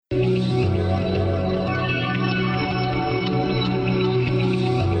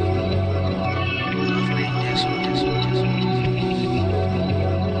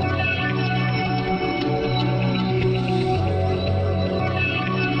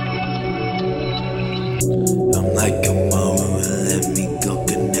I'm like, come over and let me go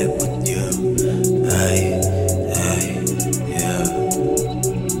connect with you. Hey, hey, yeah.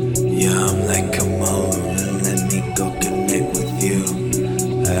 Yeah, I'm like, come over and let me go connect with you.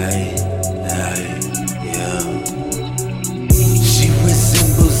 Hey, hey, yeah. She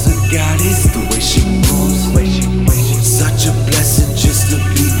resembles a goddess, the way she moves. Such a blessing just to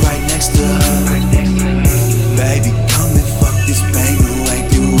be right next to her. Baby, come and fuck this pain away,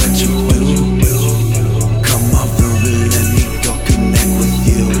 do what you do. Come over and let me go connect with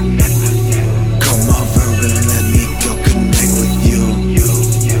you. Come over and let me go connect with you.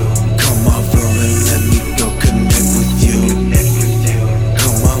 Come over and let me go connect with you.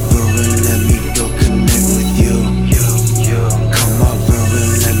 Come over and let me go connect with you. Come over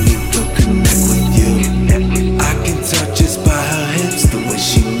and let me go connect with you. I can tell just by her hips the way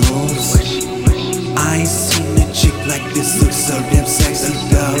she moves. I ain't seen a chick like this look so damn sexy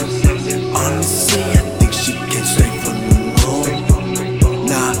though. Honestly, I think she came straight from the moon.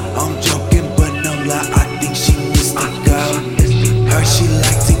 Nah, I'm joking, but no lie, I think she missed the girl. Heard she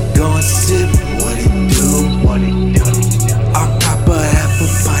likes to go and sip, what it do? I'll cop a half a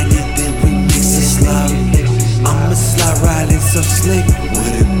pint and then we mix it slow. I'ma slide riding so slick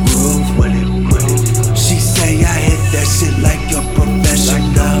with a groove. She say I hit that shit like a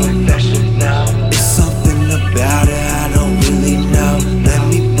professional. It's something about her I don't really know. Let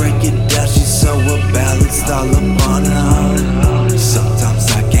me break it down, she's so balanced all up on her own.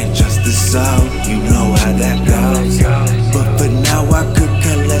 Sometimes I can't trust the soul, you know how that goes. But for now I could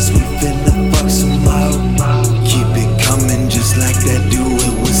cut less, we finna fuck some more. Keep it coming just like that, do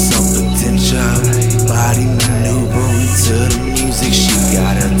it with some potential. Body maneuvering to the music, she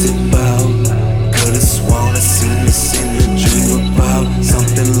got her tempo. Could've sworn I seen this in a dream about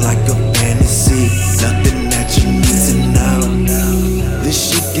something like a fantasy, nothing that you need to know. This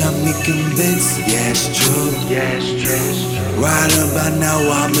shit got me convinced, yeah it's true. Right about now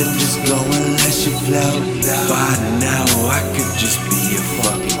I'ma just go and let you flow. By now I could just be a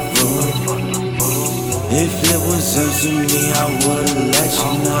fucking fool. If it was up to me I would've let